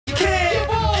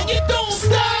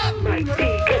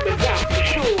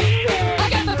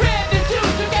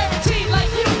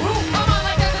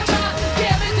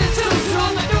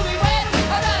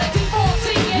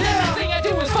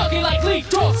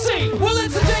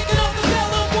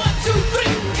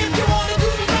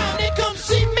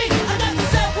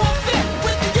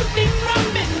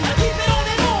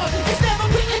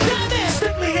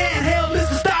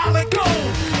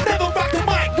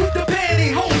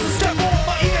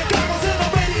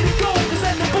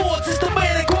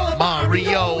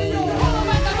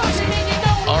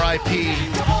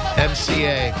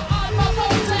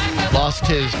PA lost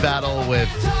his battle with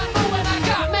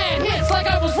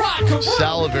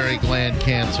salivary gland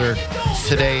cancer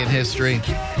today in history.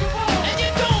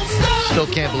 Still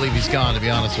can't believe he's gone, to be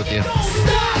honest with you.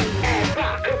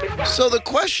 So the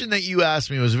question that you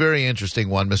asked me was a very interesting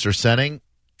one, Mr. Senning,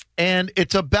 and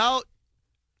it's about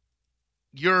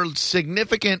your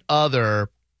significant other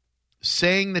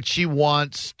saying that she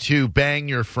wants to bang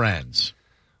your friends.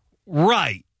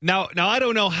 Right. Now I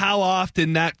don't know how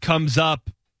often that comes up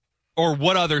or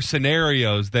what other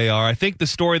scenarios they are. I think the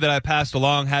story that I passed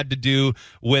along had to do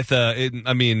with,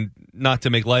 not to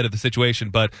make light of the situation,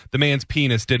 but the man's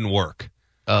penis didn't work.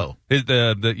 Oh. He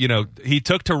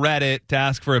took to Reddit to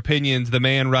ask for opinions. The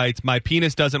man writes, "My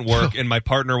penis doesn't work and my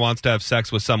partner wants to have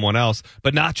sex with someone else,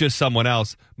 but not just someone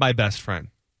else, my best friend."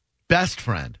 Best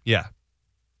friend? Yeah.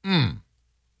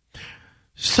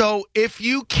 So if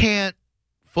you can't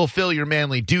fulfill your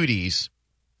manly duties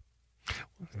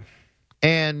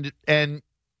and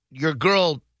your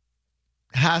girl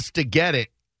has to get it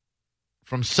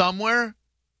from somewhere,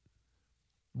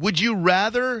 would you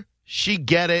rather she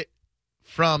get it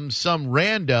from some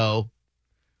rando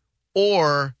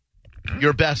or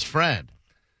your best friend?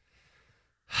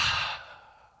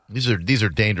 These are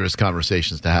dangerous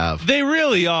conversations to have. They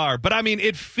really are. But I mean,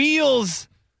 it feels,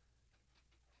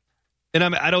 and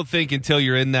I don't think until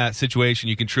you're in that situation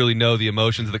you can truly know the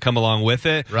emotions that come along with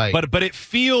it. Right. But it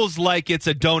feels like it's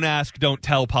a don't ask, don't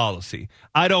tell policy.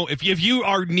 If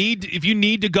you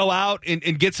need to go out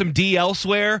and get some D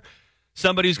elsewhere,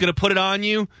 somebody who's going to put it on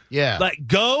you. Yeah. Like,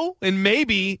 go, and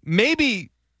maybe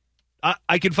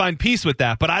I can find peace with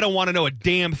that, but I don't want to know a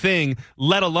damn thing,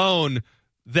 let alone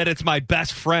that it's my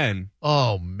best friend.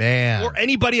 Oh, man. Or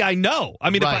anybody I know.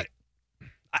 I mean, right.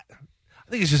 I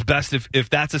think it's just best if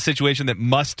that's a situation that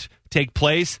must take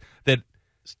place, that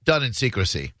it's done in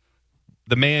secrecy.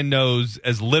 The man knows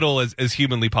as little as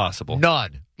humanly possible.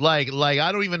 None. Like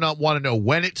I don't even want to know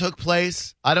when it took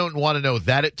place. I don't want to know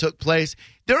that it took place.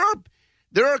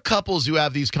 There are couples who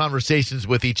have these conversations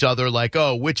with each other like,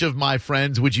 oh, which of my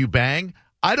friends would you bang?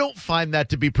 I don't find that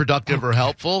to be productive or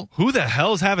helpful. Who the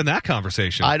hell's having that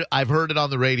conversation? I've heard it on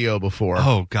the radio before.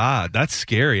 Oh, God, that's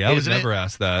scary. I would Isn't never it?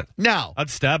 ask that. Now, I'd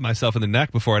stab myself in the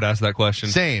neck before I'd ask that question.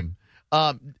 Same.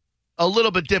 A little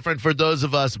bit different for those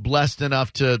of us blessed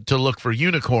enough to look for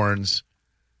unicorns,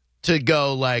 to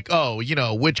go like, oh,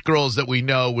 which girls that we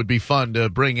know would be fun to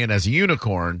bring in as a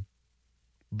unicorn.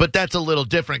 But that's a little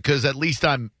different because at least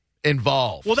I'm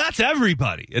involved. Well, that's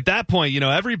everybody. At that point,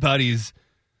 everybody's,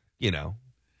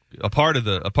 a part of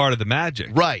the magic.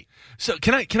 Right. So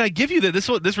can I give you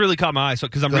this really caught my eye,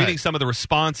 because I'm reading some of the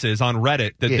responses on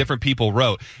Reddit that different people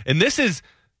wrote. And this is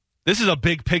a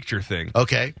big picture thing.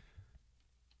 Okay.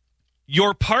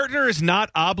 Your partner is not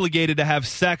obligated to have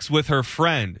sex with her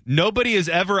friend. Nobody is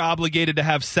ever obligated to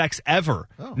have sex ever,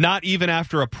 not even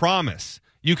after a promise.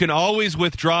 You can always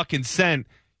withdraw consent.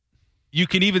 You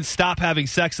can even stop having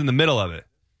sex in the middle of it.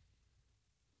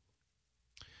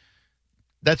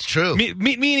 That's true.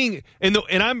 Meaning, and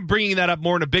I'm bringing that up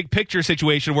more in a big picture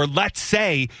situation where, let's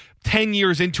say, 10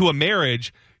 years into a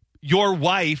marriage, your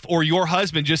wife or your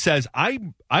husband just says,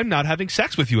 I'm not having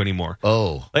sex with you anymore.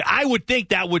 Oh. Like, I would think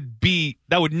that would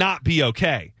not be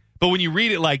okay. But when you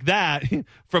read it like that,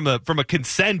 from a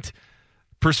consent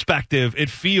perspective, it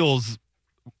feels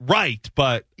right.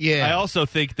 But yeah. I also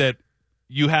think that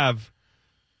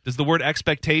does the word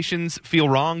expectations feel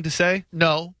wrong to say?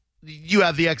 No. You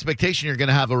have the expectation you're going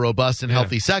to have a robust and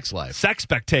healthy sex life.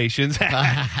 Sexpectations.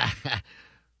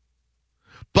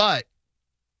 But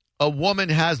a woman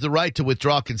has the right to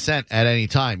withdraw consent at any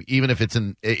time, even if it's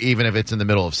in the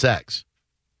middle of sex.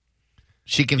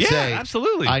 She can say,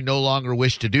 absolutely, I no longer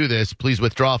wish to do this. Please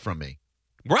withdraw from me.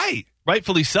 Right.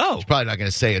 Rightfully so. She's probably not going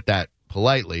to say it that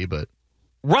politely, but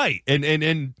right.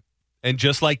 And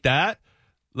just like that,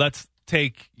 let's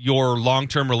take your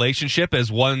long-term relationship as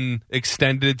one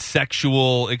extended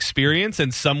sexual experience,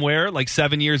 and somewhere like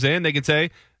 7 years in, they could say,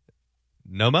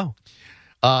 no mo.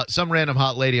 Some random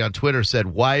hot lady on Twitter said,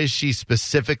 why is she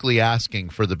specifically asking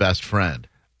for the best friend?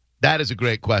 That is a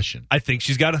great question. I think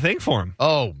she's got a thing for him.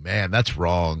 Oh, man, that's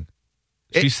wrong.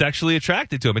 She's sexually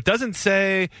attracted to him. It doesn't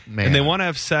say, and they want to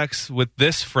have sex with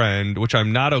this friend, which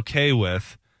I'm not okay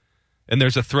with, and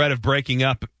there's a threat of breaking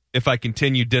up if I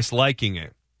continue disliking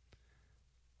it.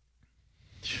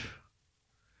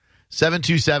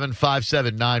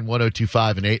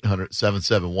 727-579-1025 and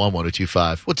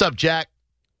 800-771-1025. What's up, Jack?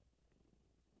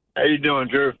 How you doing,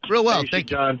 Drew? Real well,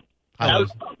 thank you. John. Hi.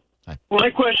 My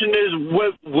question is,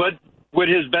 what would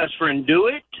his best friend do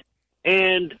it?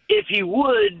 And if he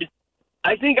would,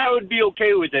 I think I would be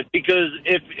okay with it because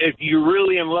if you're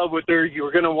really in love with her,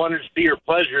 you're going to want to see her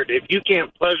pleasured. If you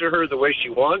can't pleasure her the way she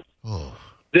wants,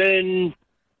 then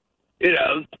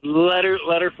let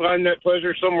her find that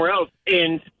pleasure somewhere else.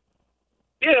 And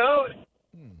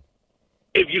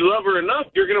if you love her enough,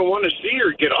 you're going to want to see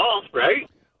her get off, right?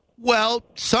 Well,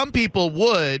 some people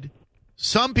would.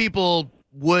 Some people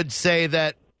would say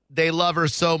that they love her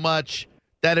so much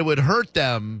that it would hurt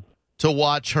them to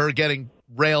watch her getting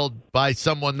railed by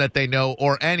someone that they know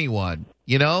or anyone.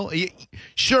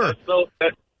 Sure.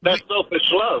 That's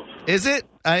selfish love. Is it?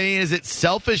 I mean, is it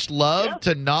selfish love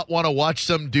to not want to watch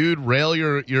some dude rail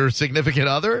your significant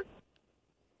other?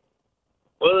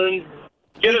 Well, then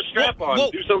get a strap on.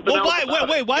 Do something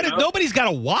else. Why does nobody's got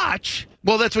to watch?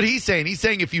 Well, that's what he's saying. He's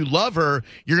saying if you love her,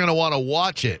 you're going to want to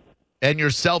watch it, and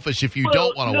you're selfish if you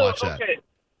don't want to watch that.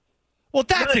 Well,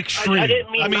 that's extreme. I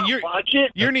didn't mean watch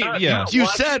it. You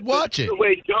said watch it. The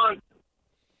way John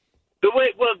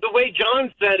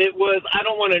said it was, I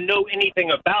don't want to know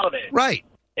anything about it. Right.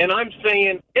 And I'm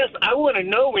saying, yes, I want to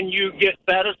know when you get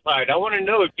satisfied. I want to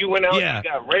know if you went out and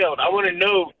you got railed. I want to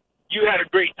know you had a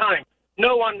great time.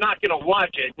 No, I'm not going to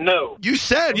watch it. No. You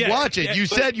said watch it. You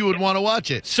said you would want to watch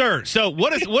it. Sir, so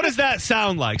what does that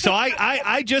sound like? So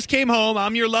I just came home.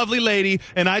 I'm your lovely lady,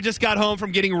 and I just got home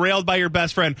from getting railed by your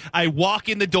best friend. I walk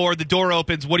in the door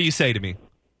opens. What do you say to me?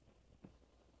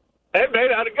 Hey, man,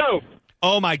 how'd it go?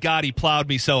 Oh, my God, he plowed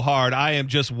me so hard. I am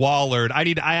just wallered. I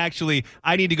need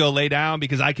to go lay down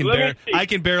because I can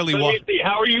barely walk. Let me see.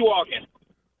 How are you walking?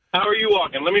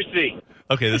 Let me see.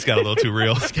 Okay, this got a little too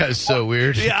real. This guy's so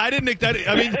weird. Yeah, I didn't think that.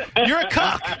 I mean, you're a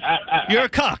cuck. You're a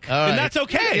cuck. Right. And that's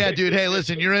okay. Yeah, dude. Hey,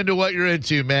 listen, you're into what you're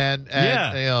into, man.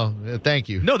 And, thank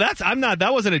you. No, I'm not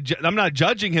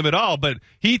judging him at all, but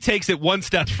he takes it one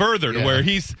step further to where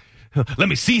let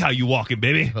me see how you walking,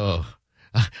 baby. Oh.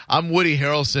 I'm Woody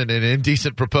Harrelson in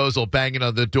Indecent Proposal banging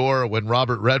on the door when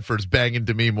Robert Redford's banging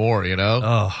Demi Moore,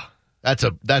 Oh. That's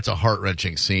a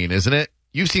heart-wrenching scene, isn't it?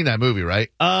 You've seen that movie,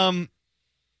 right? I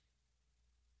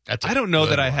don't know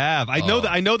that I have.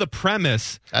 I know the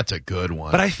premise. That's a good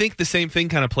one. But I think the same thing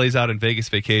kind of plays out in Vegas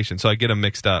Vacation, so I get them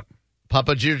mixed up.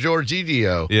 Papa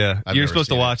Giorgio. Yeah, you're supposed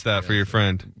to watch that for your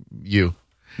friend. You.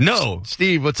 No.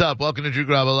 Steve, what's up? Welcome to Drew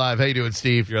Garabo Live. How you doing,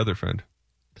 Steve? Your other friend.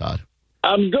 Todd.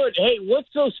 I'm good. Hey,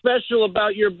 what's so special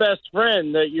about your best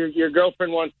friend that your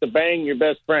girlfriend wants to bang your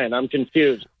best friend? I'm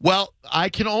confused. Well, I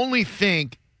can only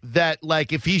think that,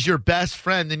 like, if he's your best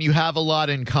friend, then you have a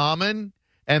lot in common,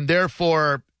 and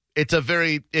therefore it's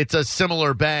a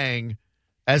similar bang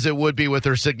as it would be with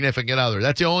her significant other.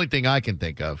 That's the only thing I can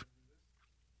think of.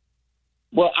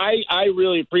 Well, I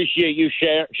really appreciate you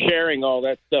sharing all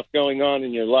that stuff going on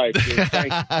in your life.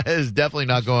 It's definitely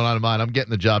not going on in mine. I'm getting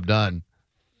the job done.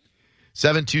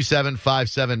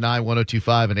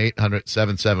 727-579-1025 and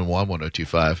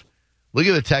 800-771-1025. Look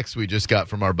at the text we just got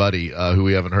from our buddy who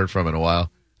we haven't heard from in a while.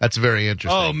 That's very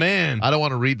interesting. Oh, man. I don't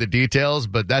want to read the details,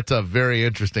 but that's a very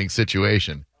interesting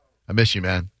situation. I miss you,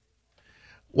 man.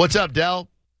 What's up, Del?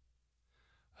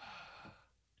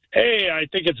 Hey, I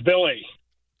think it's Billy.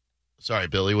 Sorry,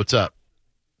 Billy. What's up?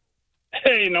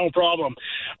 Hey, no problem.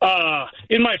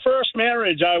 In my first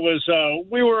marriage,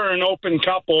 we were an open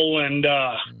couple and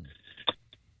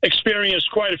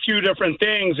experienced quite a few different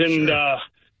things. And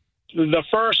the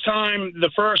first time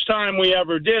we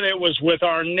ever did it was with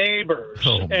our neighbors.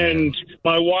 Oh, and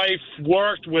my wife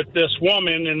worked with this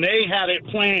woman, and they had it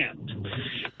planned.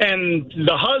 And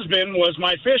the husband was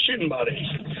my fishing buddy.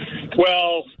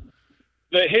 Well,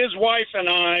 his wife and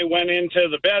I went into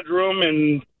the bedroom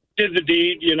and did the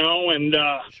deed, and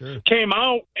came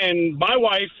out, and my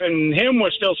wife and him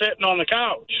were still sitting on the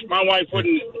couch. My wife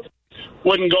wouldn't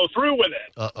go through with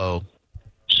it. Uh-oh.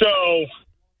 So,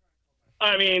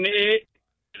 I mean,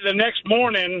 the next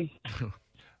morning,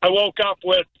 I woke up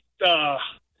with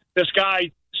this guy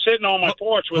sitting on my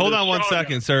porch. Hold on one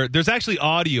second, sir. There's actually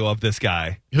audio of this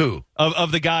guy. Who?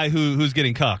 Of the guy who's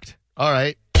getting cucked. All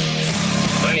right.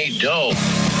 Money, dough,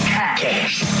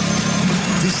 cash.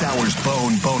 This hour's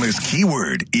phone bonus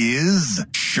keyword is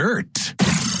shirt.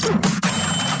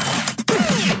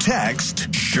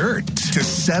 Text shirt to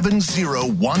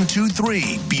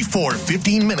 70123 before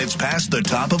 15 minutes past the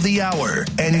top of the hour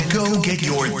and go get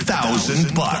your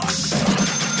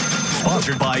 $1,000.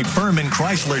 Sponsored by Furman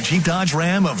Chrysler Jeep Dodge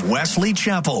Ram of Wesley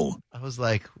Chapel. I was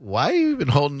like, why have you been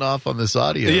holding off on this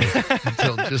audio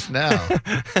until just now?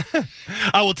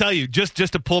 I will tell you, just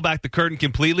to pull back the curtain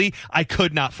completely, I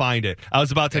could not find it. I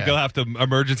was about to go have to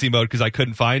emergency mode because I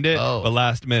couldn't find it, but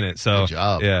last minute. So, good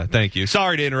job. Yeah, thank you.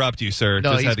 Sorry to interrupt you, sir.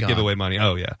 No, just had to give away money.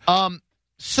 Oh, yeah.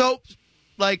 So,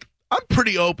 like, I'm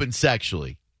pretty open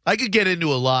sexually. I could get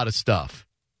into a lot of stuff.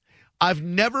 I've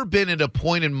never been at a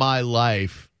point in my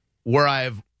life where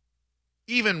I've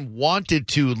even wanted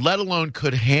to, let alone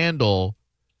could handle,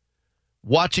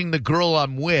 watching the girl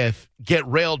I'm with get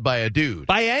railed by a dude.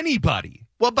 By anybody.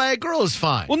 Well, by a girl is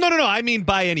fine. Well, no. I mean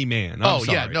by any man. I'm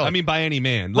sorry. Yeah, no. I mean by any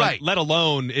man. Right. Let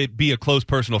alone it be a close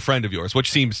personal friend of yours, which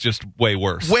seems just way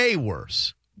worse. Way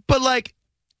worse. But like,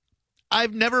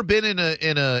 I've never been in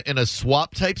a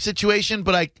swap type situation,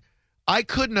 but I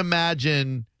couldn't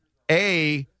imagine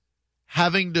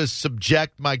having to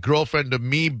subject my girlfriend to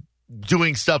me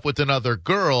doing stuff with another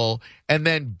girl, and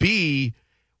then B,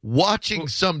 watching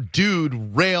some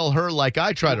dude rail her like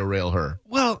I try to rail her.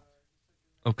 Well,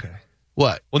 okay.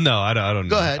 What? Well, no, I don't know.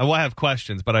 Go ahead. I have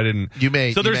questions, but I didn't. You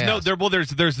may. So there's you may no ask. there. Well,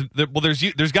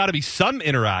 there's got to be some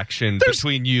interaction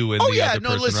between you and the other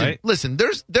person, listen, right? Listen,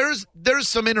 there's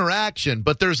some interaction,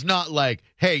 but there's not like,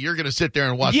 hey, you're going to sit there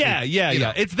and watch. Yeah. me,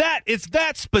 know. It's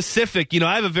that specific.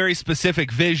 I have a very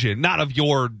specific vision, not of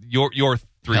your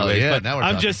three Hell ways, yeah, but now we're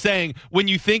I'm talking. just saying when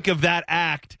you think of that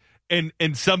act and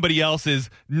somebody else is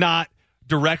not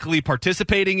directly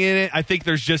participating in it, I think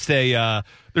there's just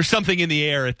there's something in the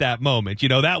air at that moment.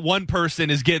 That one person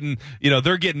is getting,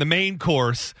 they're getting the main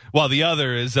course while the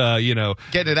other is, getting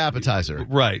an appetizer.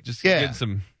 right. Just Yeah. getting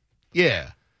some.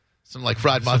 Yeah. Some like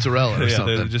fried mozzarella or Yeah,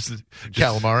 something. just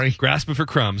Calamari. grasping for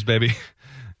crumbs, baby.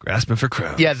 Grasping for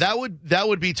crumbs. Yeah, that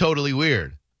would be totally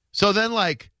weird. So then,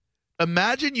 like,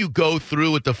 imagine you go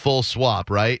through with the full swap,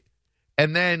 right?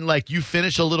 And then, like, you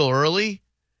finish a little early,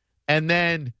 and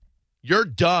then you're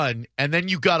done, and then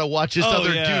you got to watch this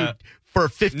other dude for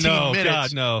 15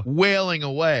 minutes wailing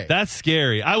away. That's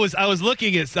scary. I was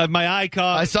looking at my eye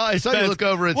caught. I saw you look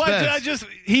over at Spence.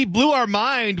 He blew our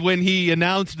mind when he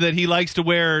announced that he likes to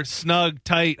wear snug,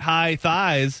 tight, high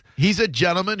thighs. He's a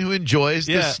gentleman who enjoys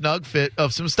the snug fit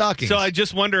of some stockings. So I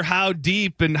just wonder how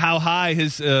deep and how high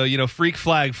his freak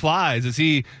flag flies. Is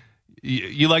he?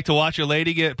 You like to watch your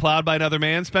lady get plowed by another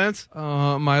man, Spence?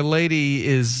 My lady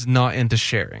is not into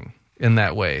sharing in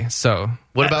that way. So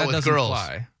what about that with doesn't girls?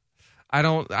 Fly. I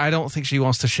don't think she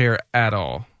wants to share at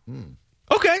all.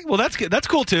 Okay, well that's good. That's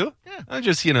cool too. Yeah. I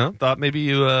just thought maybe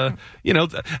you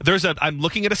I'm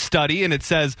looking at a study and it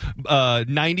says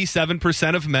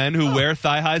 97% of men who wear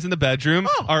thigh highs in the bedroom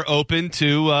are open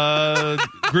to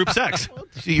group sex.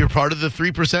 See, you're part of the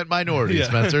 3% minority,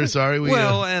 Spencer. Sorry,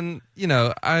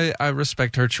 I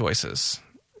respect her choices.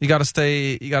 You got to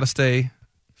stay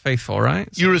faithful, right?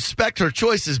 You respect her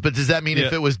choices, but does that mean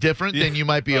if it was different, then you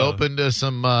might be open to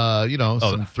some,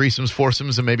 some threesomes,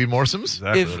 foursomes, and maybe moresomes?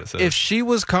 Exactly if she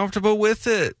was comfortable with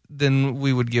it, then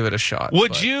we would give it a shot.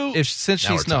 Would you? Since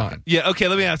she's not. Yeah, okay,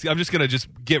 let me ask you. I'm just going to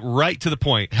get right to the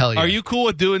point. Hell yeah. Are you cool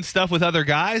with doing stuff with other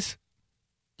guys?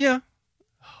 Yeah.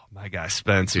 My guy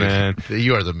Spence, Dude, man.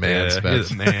 You are the man, Spence.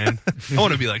 You're the man. I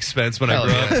want to be like Spence when I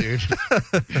grow up.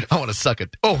 Dude. I want to suck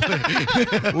it. Oh.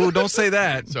 Ooh, don't say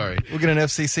that. Sorry. We'll get an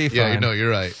FCC fine. Yeah, you're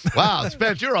right. Wow,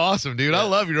 Spence, you're awesome, dude. I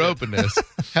love your openness.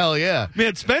 Hell yeah.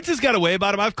 Man, Spence has got a way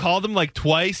about him. I've called him like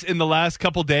twice in the last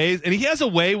couple days, and he has a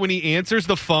way when he answers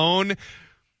the phone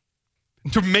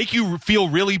to make you feel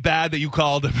really bad that you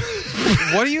called him.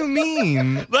 What do you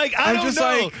mean? Like, I don't know.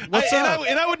 Like, what's up?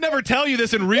 And I would never tell you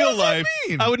this in real life.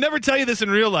 Mean? I would never tell you this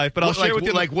in real life, but I'll share with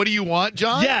you. Like, what do you want,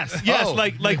 John? Yes. Oh.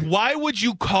 Like, why would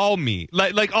you call me?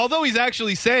 Like, although he's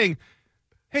actually saying,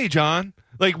 "Hey, John,"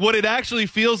 like, what it actually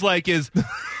feels like is,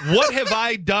 what have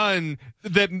I done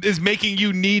that is making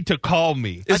you need to call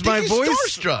me? Is my he's voice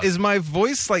starstruck. Is my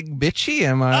voice like bitchy?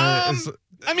 Am I?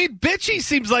 I mean, bitchy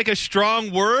seems like a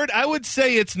strong word. I would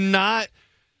say it's not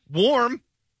warm.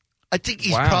 I think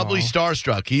he's probably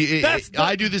starstruck.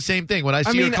 I do the same thing. When I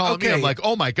see her calling me, I'm like,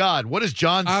 oh my God, what is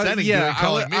John Senning doing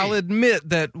calling me? I'll admit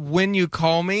that when you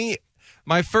call me,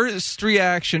 my first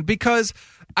reaction, because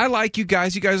I like you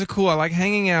guys are cool. I like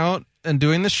hanging out and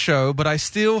doing the show, but I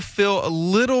still feel a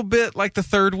little bit like the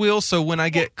third wheel. So when I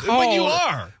get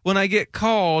called, when I get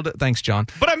called, thanks, John.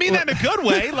 But I mean that in a good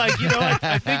way. Like,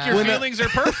 I think your feelings are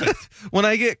perfect. When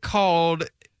I get called,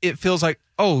 it feels like,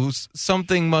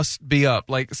 something must be up,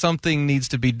 like something needs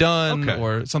to be done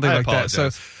or something like that. So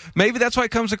maybe that's why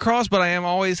it comes across, but I am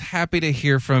always happy to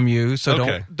hear from you.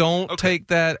 So don't take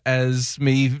that as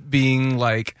me being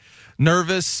like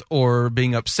nervous or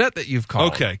being upset that you've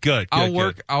called. Okay, good.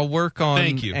 I'll work on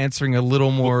answering a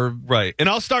little more. Right. And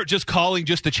I'll start just calling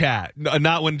just to chat,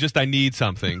 not when just I need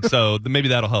something. So maybe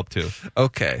that'll help too.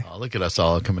 Okay. Oh, look at us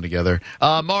all coming together.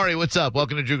 Mari, what's up?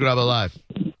 Welcome to Drew Garabo Live.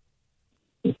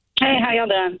 Hey, how y'all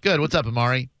doing? Good. What's up,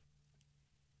 Amari?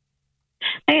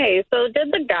 Hey, so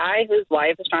did the guy whose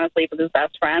wife is trying to sleep with his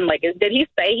best friend, did he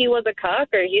say he was a cuck,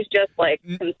 or he's just,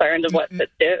 concerned of what to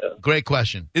do? Great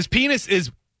question. His penis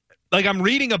is, I'm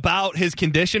reading about his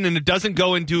condition, and it doesn't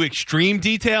go into extreme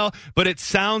detail, but it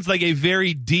sounds like a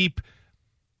very deep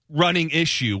running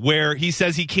issue where he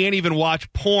says he can't even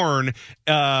watch porn.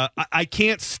 I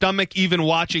can't stomach even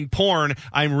watching porn.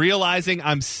 I'm realizing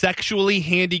I'm sexually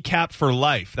handicapped for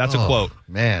life. That's a quote.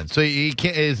 Man, so he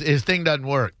can't, his thing doesn't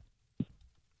work.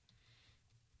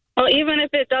 Well, even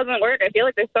if it doesn't work, I feel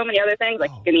like there's so many other things. He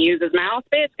can use his mouth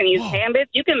bits, can use hand bits.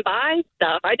 You can buy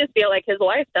stuff. I just feel like his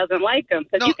wife doesn't like him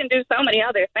because you can do so many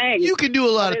other things. You can do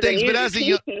a lot of things, but as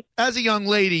a young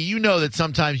lady, you know that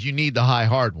sometimes you need the high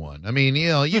hard one. I mean,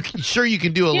 you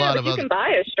can do a lot of you other. You can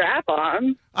buy a strap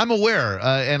on. I'm aware,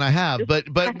 and I have, but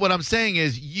what I'm saying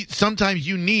is, sometimes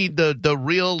you need the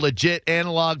real legit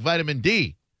analog vitamin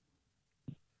D.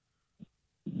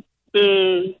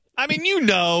 I mean,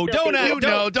 don't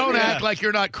act like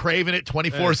you're not craving it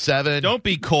 24/7. Don't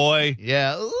be coy.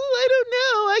 Yeah. Ooh, I don't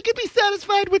know. I could be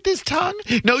satisfied with this tongue.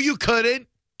 No, you couldn't.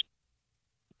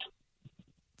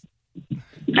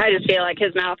 I just feel like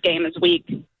his mouth game is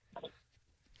weak.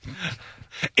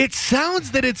 It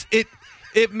sounds that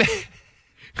it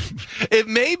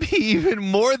may be even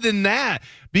more than that,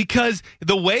 because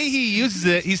the way he uses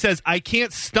it, he says, I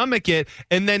can't stomach it,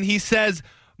 and then he says,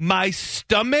 my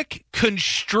stomach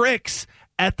constricts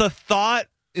at the thought,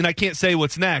 and I can't say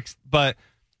what's next, but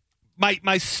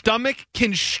my stomach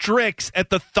constricts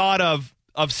at the thought of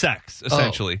sex,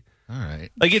 essentially. All right.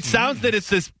 It sounds that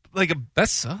it's this, that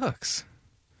sucks.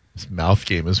 His mouth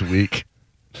game is weak.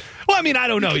 Well, I mean, I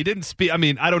don't know. He didn't speak. I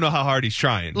mean, I don't know how hard he's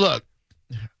trying. Look,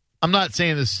 I'm not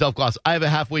saying this is self-gloss. I have a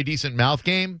halfway decent mouth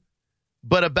game,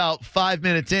 but about 5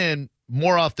 minutes in,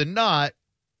 more often than not,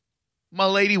 my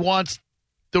lady wants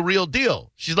the real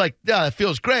deal. She's like, yeah, it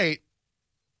feels great.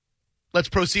 Let's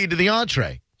proceed to the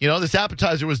entree. This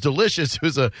appetizer was delicious. It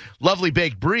was a lovely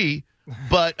baked brie,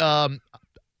 but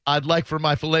I'd like for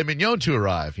my filet mignon to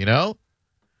arrive, Oh,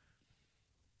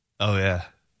 yeah.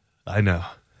 I know.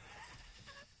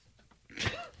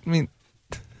 I mean...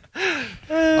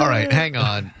 All right, hang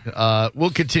on.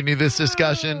 We'll continue this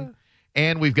discussion.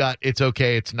 And we've got It's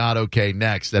Okay, It's Not Okay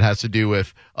next. That has to do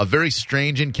with a very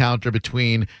strange encounter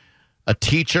between a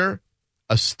teacher,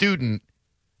 a student,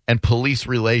 and police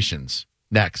relations.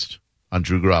 Next on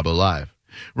Drew Garabo Live.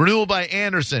 Renewal by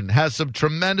Andersen has some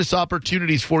tremendous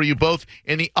opportunities for you both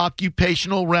in the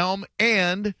occupational realm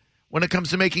and when it comes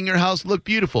to making your house look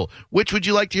beautiful. Which would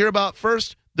you like to hear about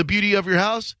first? The beauty of your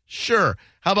house? Sure.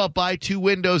 How about buy 2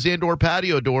 windows and or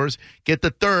patio doors, get the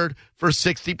third for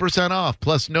 60% off,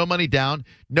 plus no money down,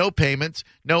 no payments,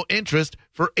 no interest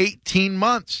for 18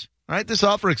 months. All right, this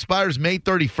offer expires May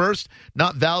 31st,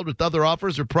 not valid with other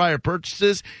offers or prior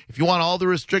purchases. If you want all the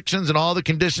restrictions and all the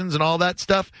conditions and all that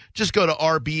stuff, just go to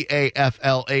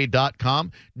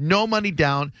rbafla.com. No money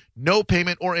down, no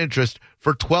payment or interest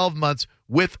for 12 months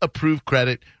with approved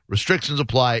credit. Restrictions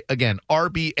apply. Again,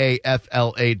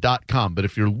 rbafla.com. But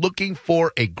if you're looking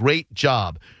for a great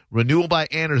job, Renewal by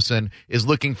Andersen is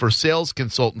looking for sales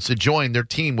consultants to join their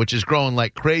team, which is growing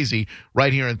like crazy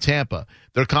right here in Tampa.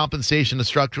 Their compensation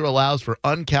structure allows for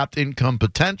uncapped income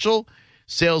potential.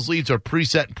 Sales leads are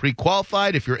preset and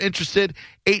pre-qualified. If you're interested,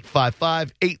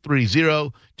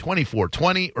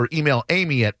 855-830-2420 or email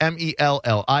Amy at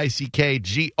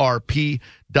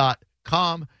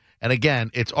mellickgrp.com. And again,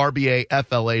 it's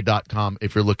rbafla.com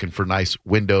if you're looking for nice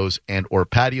windows and or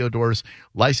patio doors.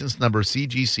 License number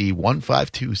CGC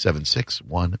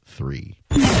 1527613.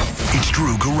 It's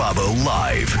Drew Garabo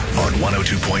live on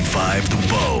 102.5 The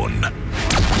Bone.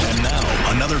 And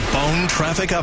now, another Bone Traffic Update.